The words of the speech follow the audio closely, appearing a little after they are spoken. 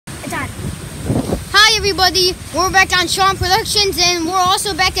everybody, we're back on Sean Productions, and we're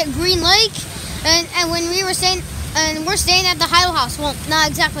also back at Green Lake. And when we were staying, and we're staying at the Heidel House. Well, not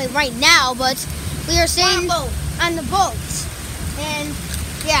exactly right now, but we are staying on the boat. And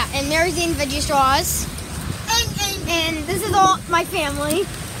yeah, and Mary's eating veggie straws. And this is all my family.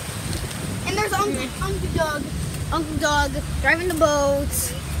 And there's Uncle Doug driving the boat.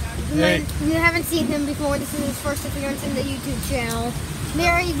 Hey. You haven't seen him before. This is his first appearance in the YouTube channel.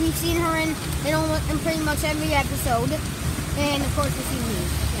 Mary, we've seen her in pretty much every episode. And of course, we see me.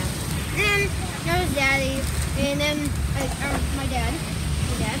 Yeah. And there's Daddy. And then my dad.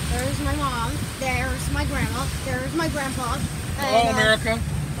 There's my mom. There's my grandma. There's my grandpa. Hello, America.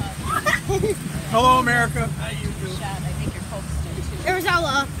 Hello, America. How you doing? I think you're posted. There's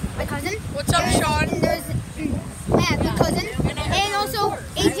Ella, my cousin. What's up, Sean? And there's Matt, my cousin. And also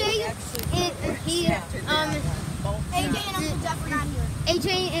AJ.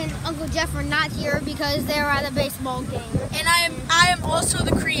 AJ and Uncle Jeff are not here because they're at a baseball game. And I am also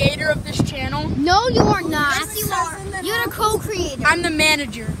the creator of this channel. No, you are not. Yes, you are. You're the co-creator. I'm the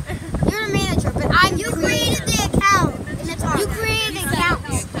manager. You're the manager, but I'm the creator. created the account. You created the account.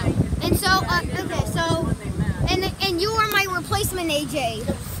 And so, okay, so, and you are my replacement, AJ.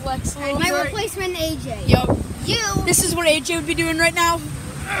 Flex My replacement, AJ. Yup. You. This is what AJ would be doing right now.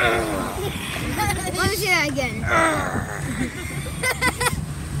 Let me see that again.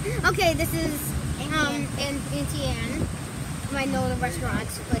 Okay, this is Auntie Anne. You might know the restaurant,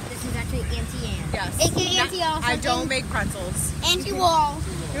 but this is actually Auntie Anne. Yes. AKA Auntie Awesome. I don't make pretzels. Auntie Wall.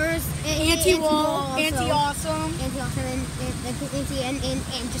 There's Auntie Wall, Auntie Awesome. Auntie Awesome and Auntie Anne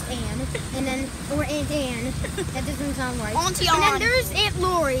and just Anne. And then, or Aunt Anne. That doesn't sound right. Auntie And then Anne. there's Aunt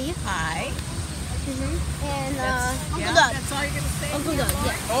Lori. Hi. And Uncle Doug. That's all you're going to say? Uncle Doug,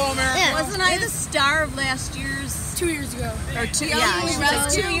 yeah. Hello, America. Yeah. Wasn't I the star of last year's? 2 years ago. Or two? Elderly Yeah, she was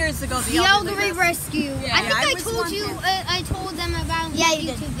Rescue. 2 years ago. The Elderly Rescue. Yeah, I think I I was told one you, that- I told them about Yeah, the you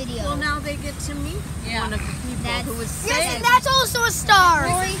did. YouTube video. Well, now they get to meet one of the people That's- who was Yes, saved. that's also a star.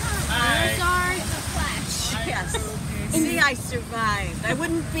 Lori, Hi. star. Yes. See, I survived. I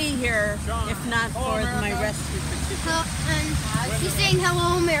wouldn't be here if not for my rescue. And she's saying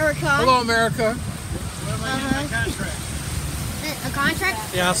hello, America. Hello, America. A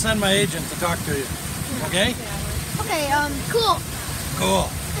contract? Yeah, I'll send my agent to talk to you. Okay? Okay, cool. Cool.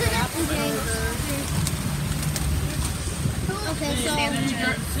 Okay, so,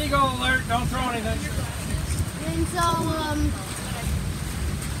 Seagull alert, don't throw anything. and so,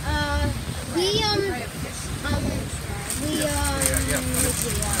 we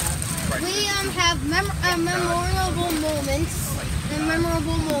have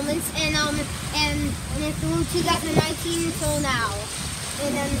memorable moments, and through 2019 till now,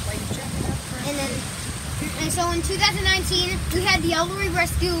 and so in 2019 we had the Elderly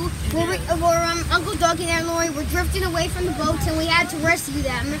Rescue where Uncle Doug and Aunt Lori were drifting away from the boats, and we had to rescue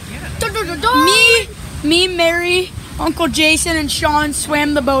them. Me, Mary, Uncle Jason, and Sean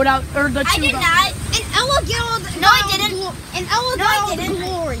swam the boat out, or the two. And Ella got all the And Ella got all the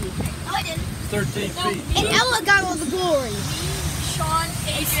glory. 13 feet. And Ella got all the glory. Sean,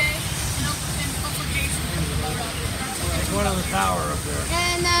 AJ, and Uncle Jason. There's one on the tower up there.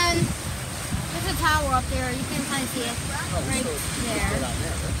 And then there's a tower up there. You can kind of see it right there.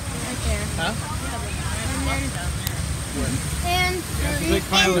 Right there. Huh?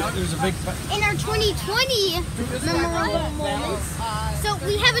 There's a big pile. In our 2020 memorable moments, so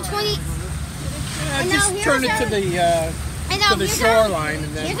we have a 20. And now Just here's turn it our- to the And now to the here's our- shoreline,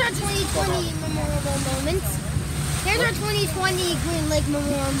 and then Here's our 2020 memorable moments. Here's our 2020 Green Lake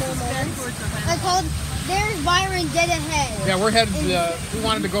memorable moments. They're called "There's Byron Dead Ahead." yeah, we're headed. We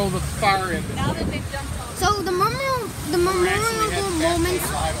wanted to go the far end. So the memorable moments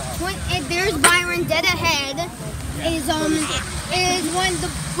when "There's Byron Dead Ahead" is when the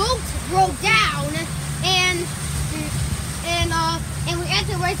boat broke down and we had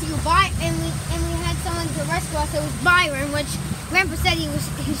to rescue and we had someone to rescue us. It was Byron, which Grandpa said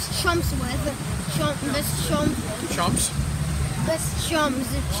he's chumps with. Best chums.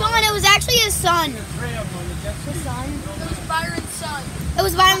 Sean, it was actually his son. His son. It was Byron's son. It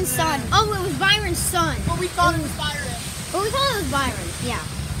was Byron's son. Oh, it was Byron's son. But we thought it was Byron. But we thought it was Byron. Yeah.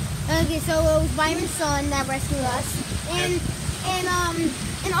 Okay, so it was Byron's son that rescued us, and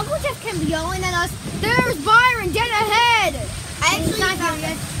Uncle Jeff kept yelling at us, "There's Byron dead ahead!" I And he's not here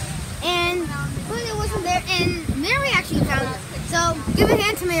yet. And but it wasn't there, and Mary actually found it. So give a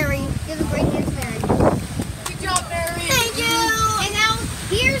hand to Mary. Give a great hand to Mary. Good job, Mary. Thank you. And now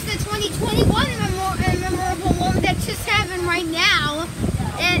here's the 2021 memorable moment that just happened right now,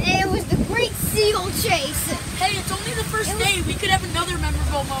 and it was the Great Seagull Chase. Hey, it's only the first day. We could have another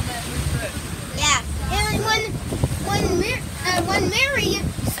memorable moment. Yeah. And when Mary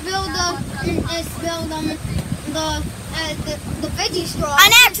spilled the veggie straw.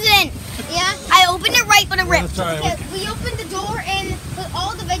 An accident. Yeah. I opened it right when it ripped. Okay, we opened the door and put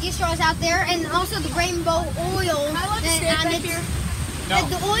all the veggie straws out there, and also the rainbow oil. And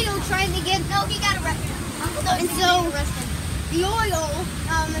the oil trying to get. No, he got arrested. And so the oil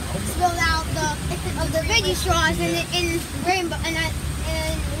spilled out of the veggie straws in rainbow and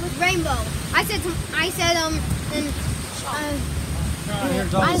with rainbow. I said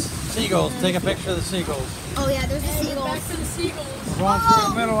Here's all the seagulls. Take a picture of the seagulls. oh yeah, there's the seagulls. Back to the seagulls. Going through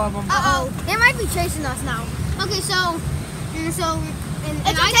the middle of them. They might be chasing us now. Okay, and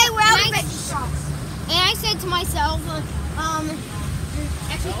It's okay, we're out of veggie straws. And I said to myself,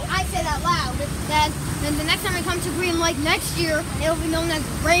 actually, I said out loud that the next time I come to Green Lake next year, it'll be known as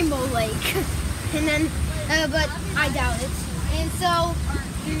Rainbow Lake. And then, but I doubt it. And so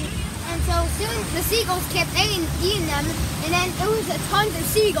soon the seagulls kept eating them, and then it was tons of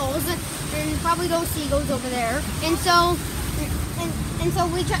seagulls, and probably those seagulls over there. And so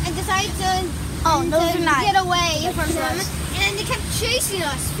we decided to get away from them, and they kept chasing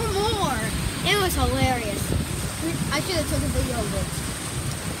us for more. It was hilarious. I should have took a video of it.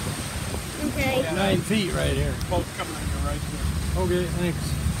 Okay. 9 feet right here. Both coming on your right here. Okay, thanks.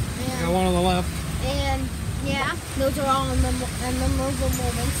 Yeah. Got one on the left. And yeah, those are all memorable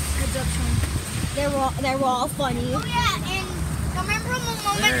moments. Good job, Sean. They were all funny. Oh yeah, and the memorable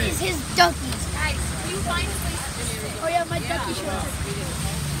moment is his duckies. Guys, can you find a place? Oh yeah, my ducky shorts.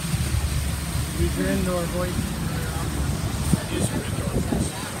 Use your indoor voice.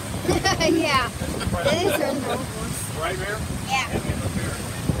 Yeah, it is her. Right, Mayor? Yeah.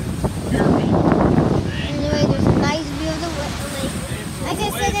 Anyway, there's a nice view of the lake. Like I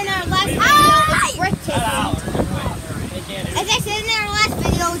said in our last video, it's breathtaking. As I said in our last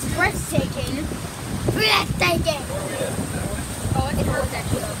video, it's breathtaking. Breathtaking. Oh, it's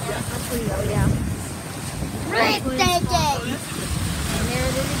breathtaking. I'll show you, yeah. Breathtaking. And there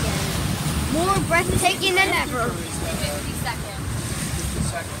it is again. More breathtaking than ever. 50 seconds.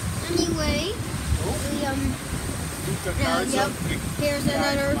 Anyway, here's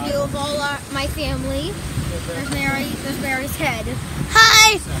another view of all my family. There's Mary's head.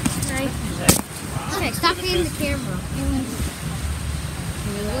 Hi. Okay, stop hitting the camera.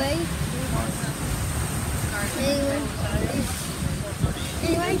 Anyway,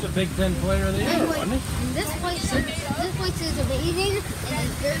 He's a Big Ten player of the year, wasn't he? this place is amazing and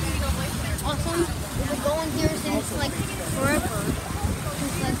it's very awesome. We've been going here since like forever.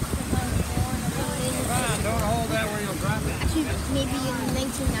 Don't hold that where you'll drop it. Actually, maybe in the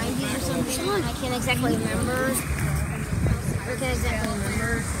 1990s or something. I can't exactly remember.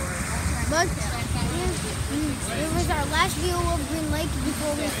 But it was our last video of Green Lake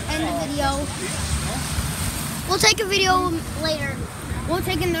before we end the video. We'll take a video later. We'll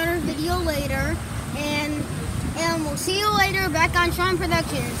take another video later, and we'll see you later back on Sean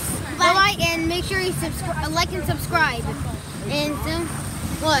Productions. Bye, and make sure you like and subscribe. And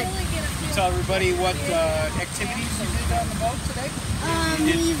what? Tell everybody what activities you did on the boat today.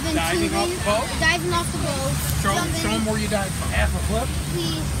 We've been diving off the boat? Diving off the boat. Show them where you dived from. Half a flip.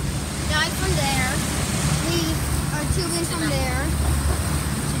 We dived from there. We are tubing from there.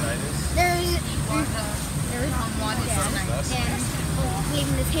 There's and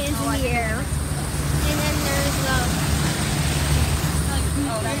waving his hands in the air. And then there's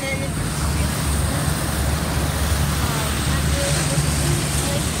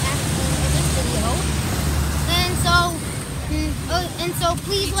and so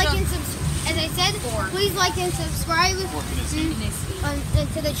please like and as I said, please like and subscribe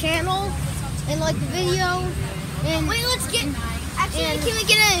to the channel and like the video. And wait, can we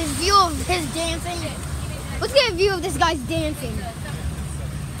get a view of his dancing? Let's get a view of this guy's dancing.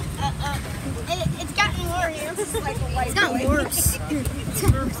 It's gotten worse. It's gotten worse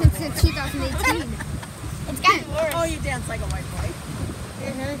since 2018. It's gotten worse. Oh, you dance like a white boy.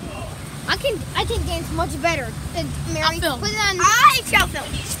 I can dance much better. Mary, I'll film. put it on. I shall film.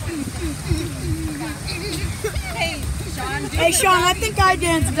 Hey, Sean. Hey Sean, I think I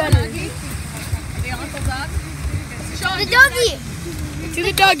dance better. The Uncle Doug. Sean, The doggy. To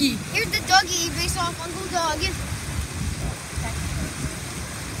the Dougie. Here's the doggy based off Uncle Doug.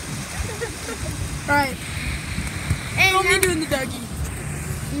 Alright. And Show me doing the Dougie.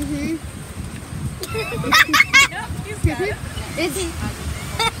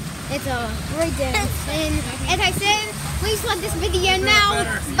 It's a great dance. And as I said, please let this video end now.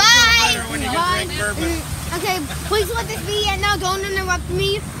 Bye. Bye. Okay, please let this video end now. Don't interrupt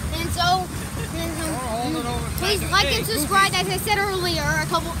me. And so please like and subscribe. As I said earlier, a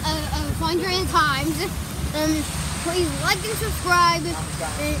couple 100 times. Please like and subscribe,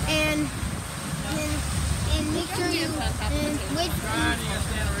 and make sure you make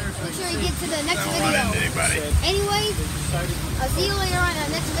sure you get to the next video. Anyways, I'll see you later on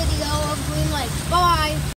the next video of Green Lake. Bye.